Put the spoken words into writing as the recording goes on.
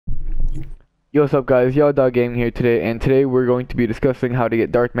Yo, what's up guys, Yo Dog Gaming here today, and today we're going to be discussing how to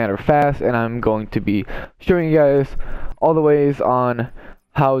get dark matter fast, and I'm going to be showing you guys all the ways on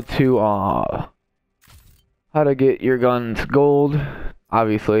how to get your guns gold,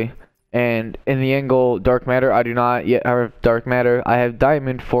 obviously, and in the end goal dark matter. I do not yet have dark matter. I have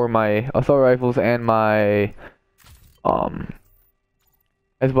diamond for my assault rifles and my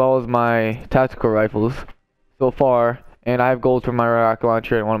as well as my tactical rifles so far. And I have gold for my rocket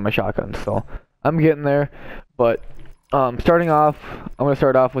launcher and one of my shotguns, so I'm getting there. But starting off, I'm gonna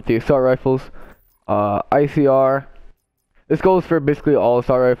start off with the assault rifles. ICR. This goes for basically all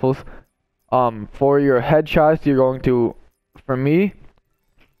assault rifles. For your headshots, you're going to, for me,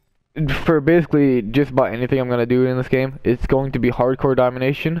 for basically just about anything I'm gonna do in this game, it's going to be hardcore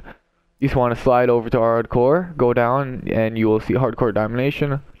domination. You just want to slide over to hardcore, go down, and you will see hardcore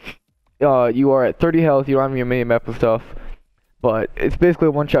domination. You are at 30 health, you don't have your mini map and stuff, but it's basically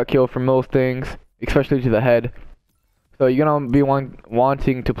a one-shot kill for most things, especially to the head. So you're gonna be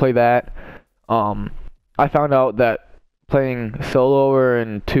wanting to play that. I found out that playing solo or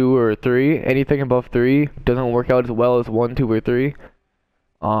in 2 or 3, anything above 3 doesn't work out as well as 1, 2, or 3.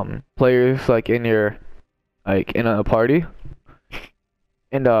 Players like in your in a party,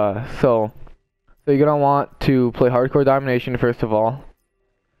 and so you're gonna want to play hardcore domination first of all.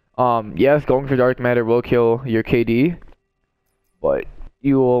 Yes, going for dark matter will kill your KD, but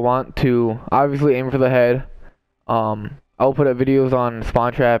you will want to obviously aim for the head. I'll put up videos on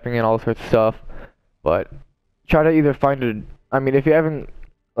spawn trapping and all sorts of stuff, but try to either find if you're having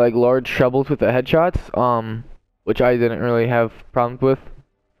like large troubles with the headshots, which I didn't really have problems with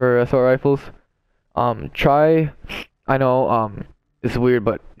for assault rifles, I know it's weird,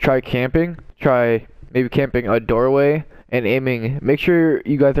 but try camping. Try maybe camping a doorway and aiming. Make sure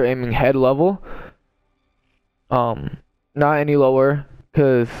you guys are aiming head level, not any lower,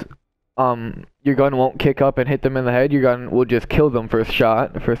 because your gun won't kick up and hit them in the head. Your gun will just kill them first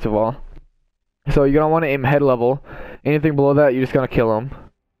shot, first of all. So you're gonna want to aim head level. Anything below that, you're just gonna kill them.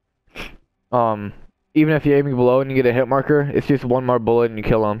 Even if you're aiming below and you get a hit marker, it's just one more bullet and you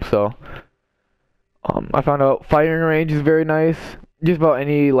kill them. So I found out firing range is very nice. Just about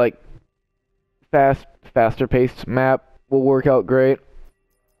any like faster paced map will work out great.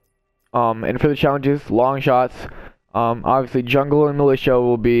 And for the challenges, long shots, obviously jungle and militia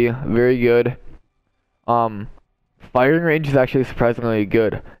will be very good. Firing range is actually surprisingly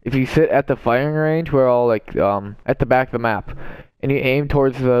good. If you sit at the firing range, we're all like at the back of the map, and you aim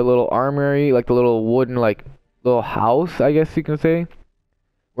towards the little armory, like the little wooden little house, I guess you can say,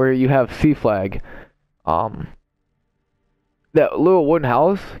 where you have C flag. That little wooden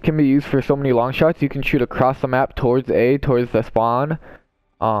house can be used for so many long shots. You can shoot across the map towards the spawn.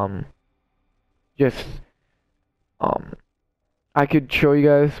 I could show you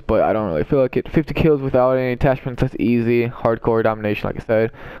guys, but I don't really feel like it. 50 kills without any attachments, that's easy. Hardcore domination, like I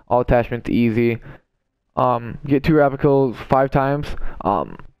said. All attachments, easy. Get 2 rapid kills 5 times.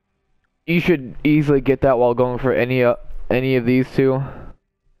 You should easily get that while going for any of these 2.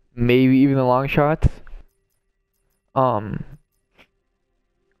 Maybe even the long shots.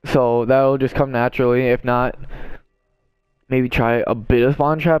 So that'll just come naturally. If not, maybe try a bit of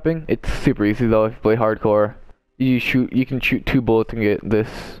spawn trapping. It's super easy though if you play hardcore. You can shoot 2 bullets and get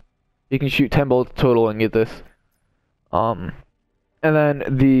this. You can shoot 10 bullets total and get this. And then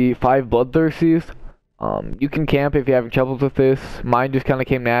the 5 bloodthirsties. You can camp if you're having troubles with this. Mine just kind of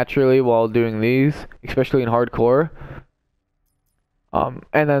came naturally while doing these, especially in hardcore. And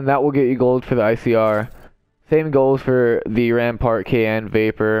then that will get you gold for the ICR. Same goes for the Rampart, KN,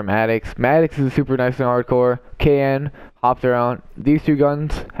 Vapor, Maddox. Maddox is super nice in hardcore. KN hopped around. These 2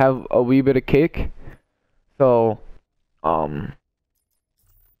 guns have a wee bit of kick. So, attachment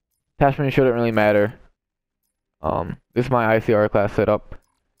shouldn't really matter. This is my ICR class setup.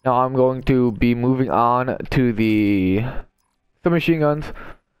 Now I'm going to be moving on to the submachine guns.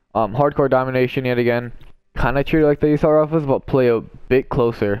 Hardcore domination yet again. Kind of treat it like the assault rifles, but play a bit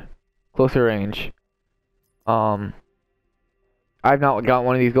closer range. I've not got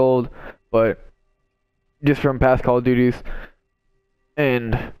one of these gold, but just from past Call of Duties,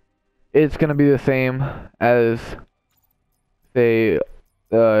 and it's gonna be the same as say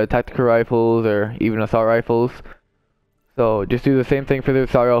tactical rifles or even assault rifles. So just do the same thing for the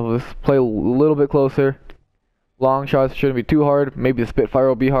assault rifles. Play a little bit closer. Long shots shouldn't be too hard. Maybe the Spitfire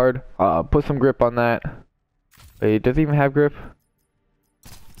will be hard. Put some grip on that. Wait, does it even have grip?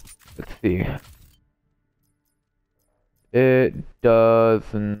 Let's see. It does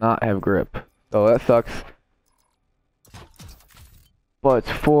not have grip, so that sucks. But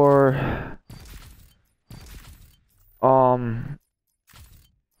for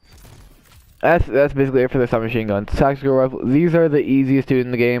that's basically it for the submachine guns. Tactical rifle. These are the easiest to do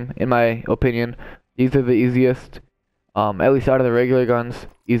in the game, in my opinion. These are the easiest. At least out of the regular guns,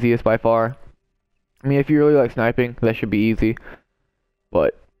 easiest by far. I mean, if you really like sniping, that should be easy.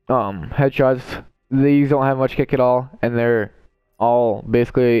 But headshots, these don't have much kick at all, and they're all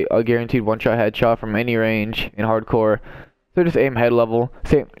basically a guaranteed one-shot headshot from any range in hardcore. So just aim head level.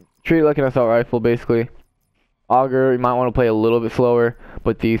 Same, treat it like an assault rifle, basically. Auger, you might want to play a little bit slower,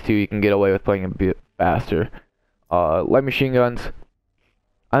 but these two you can get away with playing a bit faster. Light machine guns.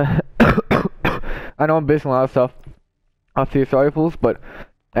 I I know I'm basing a lot of stuff off these rifles, but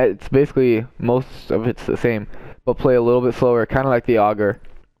it's basically most of it's the same. But play a little bit slower, kind of like the auger.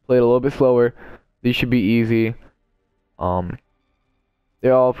 Play it a little bit slower. These should be easy.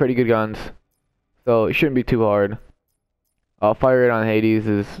 They're all pretty good guns, so it shouldn't be too hard. Fire rate on Hades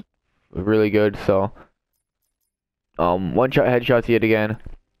is really good, so one-shot headshots yet again.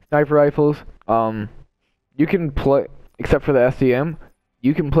 Sniper rifles, you can play, except for the SCM,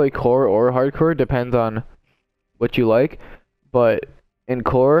 you can play core or hardcore, depends on what you like. But in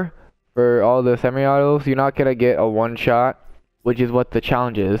core, for all the semi-autos, you're not gonna get a one-shot, which is what the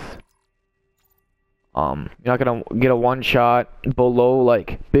challenge is. You're not gonna get a one-shot below,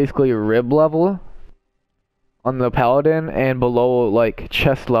 like, basically rib level on the paladin and below, like,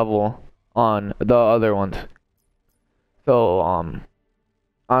 chest level on the other ones. So,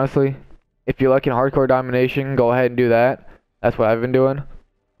 honestly, if you're liking hardcore domination, go ahead and do that. That's what I've been doing.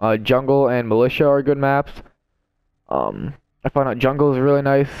 Jungle and militia are good maps. I found out jungle is really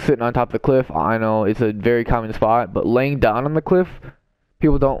nice, sitting on top of the cliff. I know it's a very common spot, but laying down on the cliff,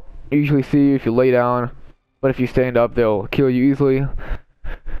 people don't usually see you if you lay down, but if you stand up, they'll kill you easily.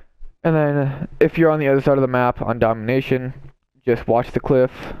 And then, if you're on the other side of the map on domination, just watch the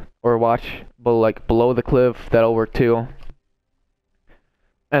cliff, or watch below the cliff. That'll work too.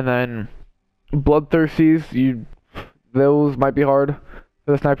 And then, bloodthirsties, those might be hard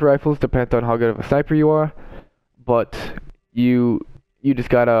for the sniper rifles, depends on how good of a sniper you are. But you just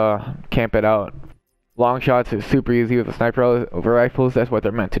gotta camp it out. Long shots is super easy with the sniper rifles. That's what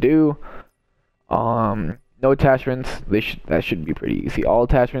they're meant to do. No attachments. That should be pretty easy. All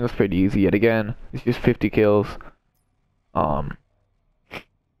attachments pretty easy yet again. It's just 50 kills. And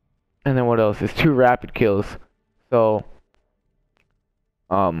then what else? It's 2 rapid kills. So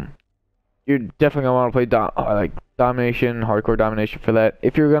you're definitely gonna want to play like domination, hardcore domination for that.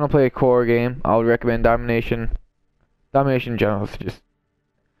 If you're gonna play a core game, I would recommend domination. Domination in general is just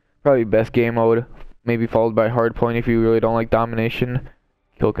probably best game mode. Maybe followed by hardpoint if you really don't like domination.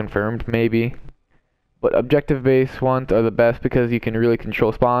 Kill confirmed, maybe. But objective based ones are the best because you can really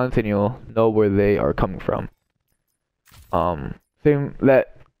control spawns and you'll know where they are coming from. Same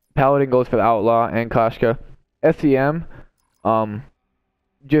that paladin goes for the outlaw and Koshka. SCM,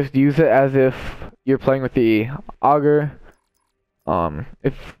 just use it as if you're playing with the auger. Let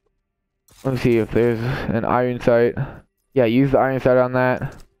me see if there's an iron sight. Yeah, use the iron sight on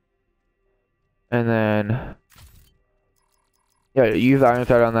that. And then, yeah, use the iron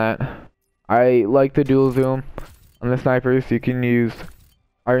sight on that. I like the dual zoom on the snipers. You can use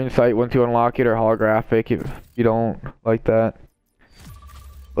iron sight once you unlock it, or holographic if you don't like that.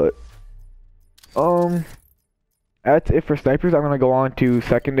 But, that's it for snipers. I'm gonna go on to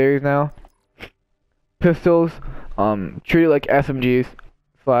secondaries now. Pistols, treat it like SMGs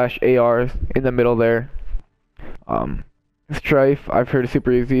 / ARs in the middle there. Strife, I've heard is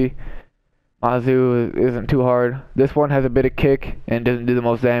super easy. Mazu isn't too hard. This one has a bit of kick and doesn't do the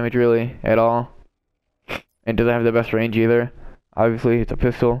most damage really at all. And doesn't have the best range either. Obviously, it's a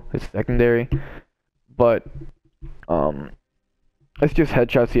pistol. It's secondary. But, it's just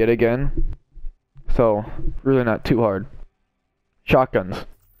headshots yet again. So, really not too hard. Shotguns.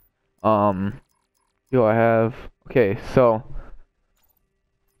 Do I have... Okay, so...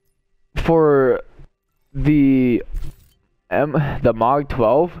 For the MOG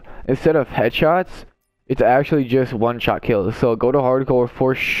 12, instead of headshots, it's actually just one-shot kills. So go to hardcore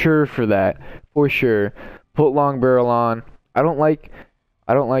for sure for that. For sure. Put long barrel on. I don't like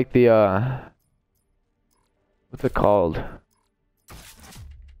the what's it called? I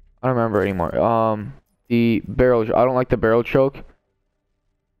don't remember anymore. The barrel. I don't like the barrel choke.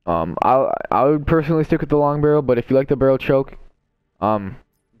 I would personally stick with the long barrel, but if you like the barrel choke,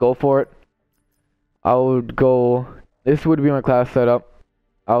 go for it. I would go. This would be my class setup.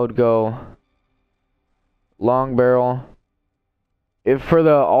 I would go long barrel. If for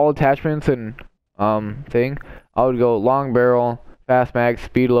the all attachments and thing, I would go long barrel, fast mag,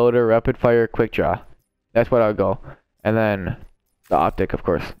 speed loader, rapid fire, quick draw. That's what I would go. And then the optic, of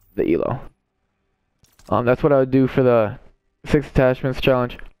course, the elo. That's what I would do for the 6 attachments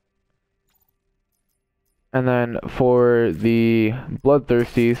challenge. And then for the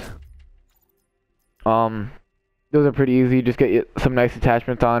bloodthirsties, those are pretty easy. Just get some nice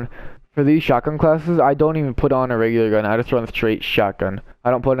attachments on. For these shotgun classes, I don't even put on a regular gun. I just run straight shotgun.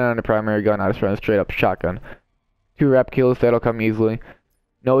 I don't put it on a primary gun. I just run straight up shotgun. 2 rep kills, that'll come easily.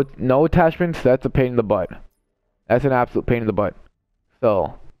 No attachments, that's a pain in the butt. That's an absolute pain in the butt.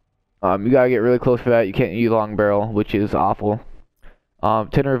 So, you gotta get really close for that. You can't use long barrel, which is awful.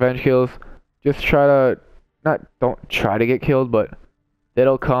 10 revenge kills. Just try to, don't try to get killed, but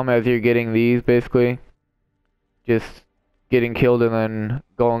that'll come as you're getting these, basically. Just getting killed and then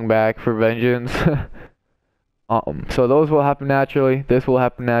going back for vengeance. So those will happen naturally. This will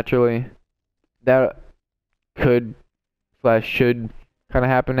happen naturally. That could / should kind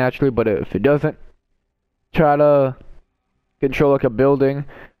of happen naturally, but if it doesn't, try to control like a building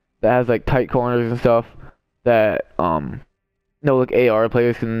that has like tight corners and stuff that no like AR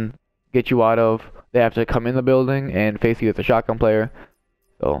players can get you out of. They have to come in the building and face you as a shotgun player.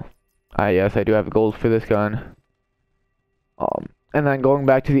 So yes, I do have goals for this gun. And then going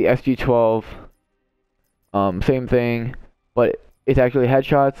back to the SG-12, same thing, but it's actually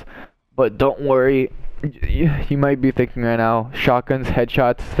headshots. But don't worry, you might be thinking right now, shotguns,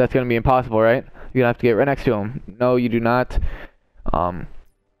 headshots, that's gonna be impossible, right? You're gonna have to get right next to them. No, you do not.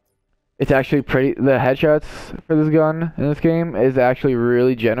 It's actually the headshots for this gun in this game is actually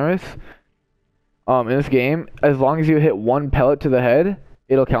really generous. In this game, as long as you hit 1 pellet to the head,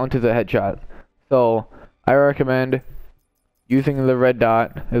 it'll count as a headshot. So I recommend using the red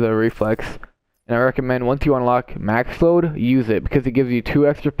dot as a reflex, and I recommend once you unlock max load, use it because it gives you 2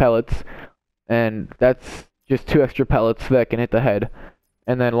 extra pellets, and that's just 2 extra pellets that can hit the head.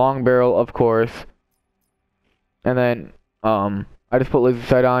 And then long barrel, of course. And then I just put laser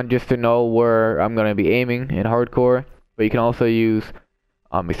sight on just to know where I'm gonna be aiming in hardcore. But you can also use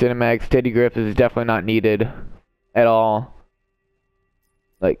extended mag. Steady grip is definitely not needed at all.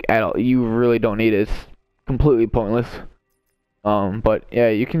 Like at all, you really don't need it. It's completely pointless. But yeah,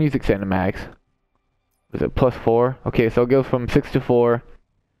 you can use extended mags. Was it +4? Okay, so it goes from 6 to 4.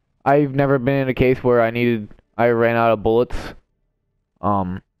 I've never been in a case where I ran out of bullets.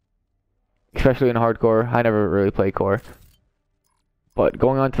 Especially in hardcore. I never really play core. But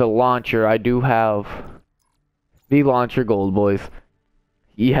going on to the launcher, I do have the launcher gold, boys.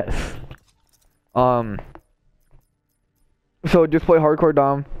 Yes. So just play hardcore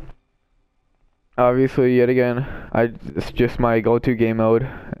Dom. Obviously, yet again, it's just my go-to game mode,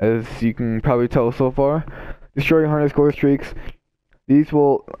 as you can probably tell so far. Destroying 100 score streaks. These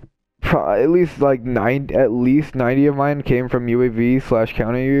will at least 90 of mine came from UAVs /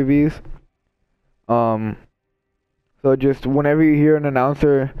 counter UAVs. So just whenever you hear an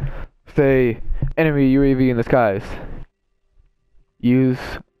announcer say enemy UAV in the skies,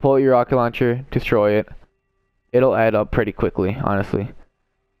 pull out your rocket launcher, destroy it. It'll add up pretty quickly, honestly.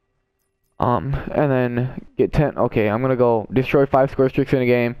 And then get 10. Okay, I'm gonna go destroy 5 score streaks in a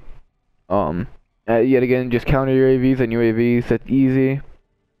game. Yet again, just counter UAVs and UAVs. That's easy.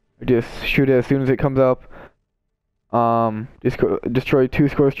 Just shoot it as soon as it comes up. Destroy 2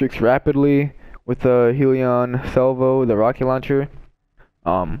 score streaks rapidly with the Helion Salvo, the rocket launcher.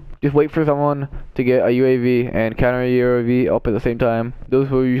 Just wait for someone to get a UAV and counter a UAV up at the same time. Those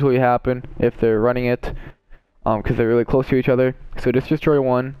will usually happen if they're running it. Because they're really close to each other. So just destroy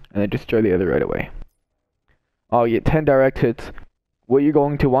one, and then destroy the other right away. You get 10 direct hits. What you're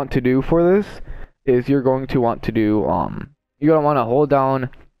going to want to do for this is you're going to want to do, you're going to want to hold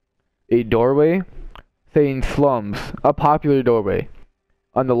down a doorway, saying slums, a popular doorway.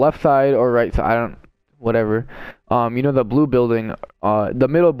 On the left side or right side, whatever. You know the blue building, the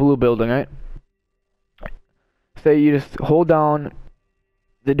middle blue building, right? Say you just hold down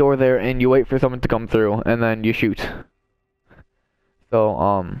the door there and you wait for someone to come through and then you shoot.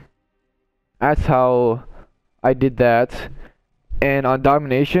 So that's how I did that. And on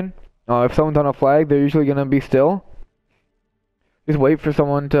domination, if someone's on a flag, they're usually gonna be still. Just wait for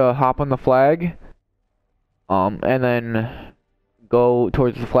someone to hop on the flag, and then go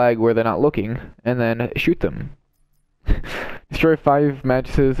towards the flag where they're not looking, and then shoot them. Destroy 5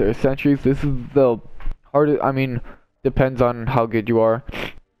 mattresses or sentries. This is the hardest. I mean, depends on how good you are,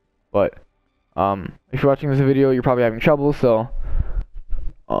 but if you're watching this video, you're probably having trouble. So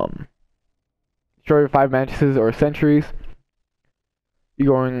destroy 5 mattresses or sentries.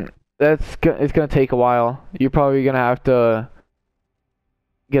 It's gonna take a while. You're probably gonna have to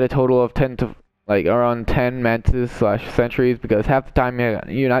get a total of 10 to around 10 mantis / sentries, because half the time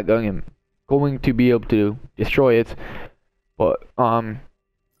you're not going to be able to destroy it. But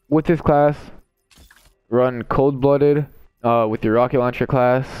with this class, run cold-blooded with your rocket launcher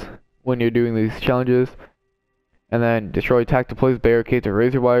class when you're doing these challenges. and then destroy tactical poise, barricades, or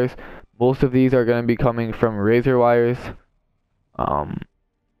razor wires. Most of these are going to be coming from razor wires.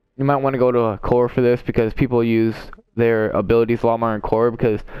 You might want to go to a core for this because people use their abilities a lot more in core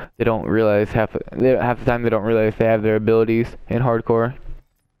because they don't realize half the time they don't realize they have their abilities in hardcore.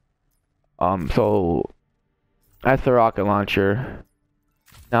 So that's the rocket launcher.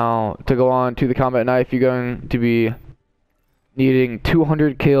 Now to go on to the combat knife, you're going to be needing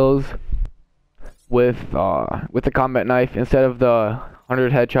 200 kills with the combat knife instead of the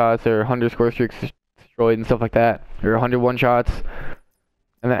 100 headshots or 100 score streaks destroyed and stuff like that, or 100 one shots.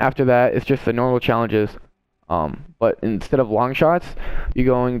 And then after that, it's just the normal challenges. But instead of long shots, you're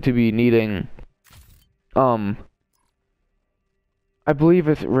going to be needing, I believe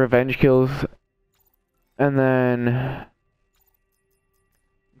it's revenge kills. And then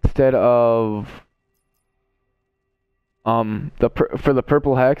instead of for the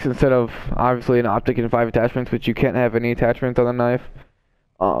purple hex, instead of obviously an optic and 5 attachments, which you can't have any attachments on the knife.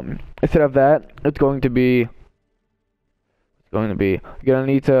 Instead of that, it's going to be you're gonna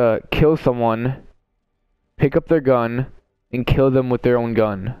need to kill someone, pick up their gun, and kill them with their own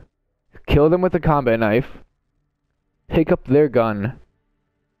gun. Kill them with a combat knife, pick up their gun,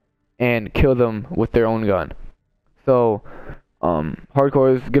 and kill them with their own gun. So,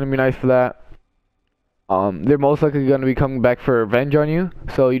 hardcore is gonna be nice for that. They're most likely gonna be coming back for revenge on you,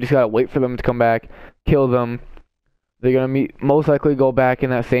 so you just gotta wait for them to come back, kill them. They're gonna most likely go back in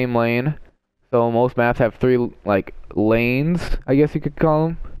that same lane. So most maps have 3 like lanes, I guess you could call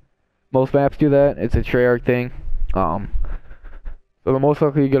them. Most maps do that. It's a Treyarch thing. So they're most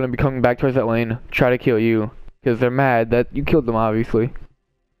likely gonna be coming back towards that lane, try to kill you, because they're mad that you killed them, obviously.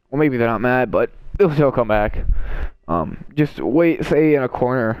 Well, maybe they're not mad, but they'll still come back. Just wait, stay in a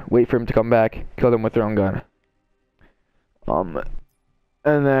corner, wait for him to come back, kill them with their own gun. And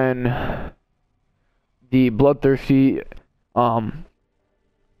then the bloodthirsty,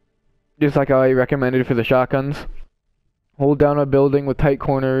 just like I recommended for the shotguns, hold down a building with tight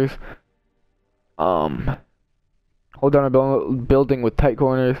corners. Hold down a building with tight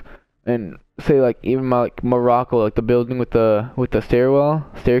corners, and say like even like Morocco, like the building with the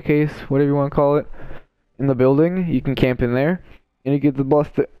staircase, whatever you want to call it, in the building. You can camp in there, and you get the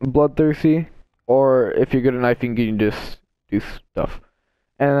bloodthirsty. Or if you're good at knifing, you can just do stuff.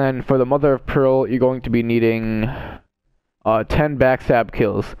 And then for the mother of pearl, you're going to be needing 10 backstab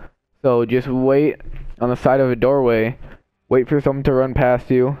kills. So just wait on the side of a doorway, wait for someone to run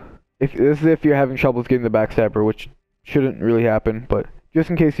past you. This is if you're having troubles getting the backstabber, which shouldn't really happen, but just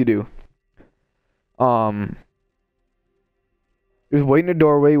in case you do. Just wait in the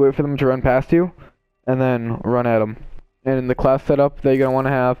doorway, wait for them to run past you, and then run at them. And in the class setup that you're gonna want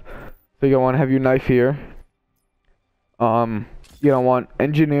to have, so you're gonna want to have your knife here. You're gonna want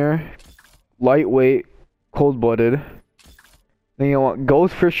engineer, lightweight, cold-blooded. Then you want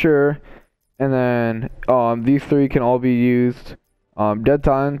ghost for sure, and then these 3 can all be used. Dead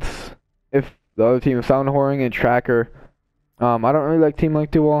silence if the other team is sound whoring, and tracker. I don't really like team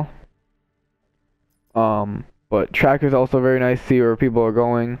like too well. But tracker is also very nice to see where people are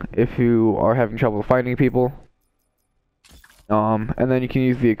going if you are having trouble finding people. And then you can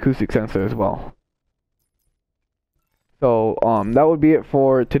use the acoustic sensor as well. So that would be it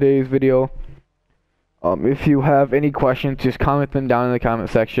for today's video. If you have any questions, just comment them down in the comment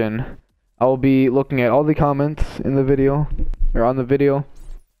section. I will be looking at all the comments in the video, or on the video.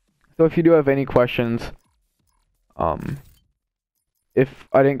 So if you do have any questions, if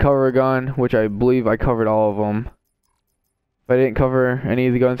I didn't cover a gun, which I believe I covered all of them, if I didn't cover any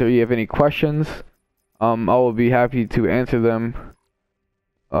of the guns or you have any questions, I will be happy to answer them.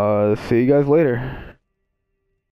 See you guys later.